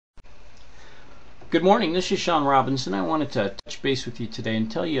Good morning, this is Sean Robinson. I wanted to touch base with you today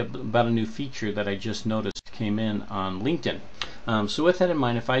and tell you about a new feature that I just noticed came in on LinkedIn. So with that in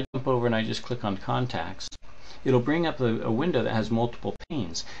mind, if I jump over and I just click on contacts, it'll bring up a window that has multiple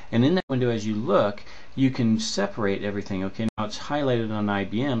panes. And in that window, as you look, you can separate everything. Okay, now it's highlighted on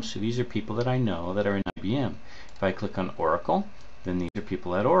IBM, so these are people that I know that are in IBM. If I click on Oracle, then these are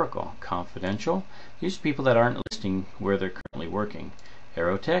people at Oracle. Confidential, these are people that aren't listing where they're currently working.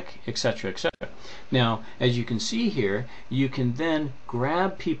 Aerotech, etc., etc. Now, as you can see here, you can then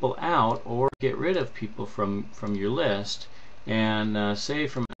grab people out or get rid of people from your list. And say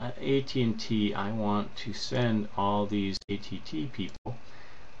from AT&T, I want to send all these AT&T people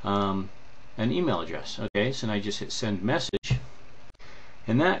an email address. Okay, so now I just hit send message.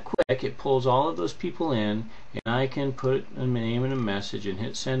 And that quick, it pulls all of those people in, and I can put a name and a message and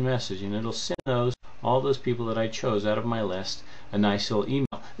hit send message, and it'll send all those people that I chose out of my list a nice little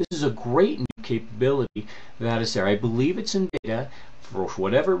email. This is a great new capability that is there. I believe it's in beta. For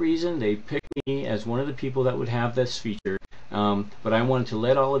whatever reason, they picked me as one of the people that would have this feature, but I wanted to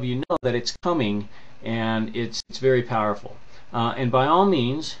let all of you know that it's coming, and it's very powerful. And by all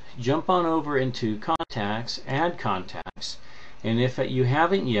means, jump on over into contacts, add contacts, and if you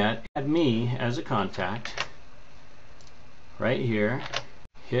haven't yet, add me as a contact right here.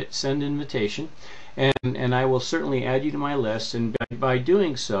 Hit send invitation, and I will certainly add you to my list. And by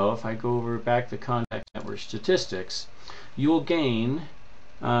doing so, if I go over back to contact network statistics, you'll gain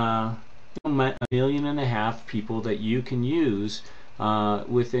 1.5 million people that you can use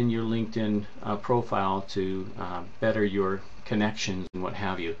within your LinkedIn profile to better your connections and what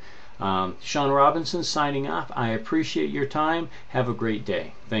have you. Sean Robinson signing off. I appreciate your time. Have a great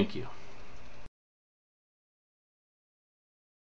day. Thank you.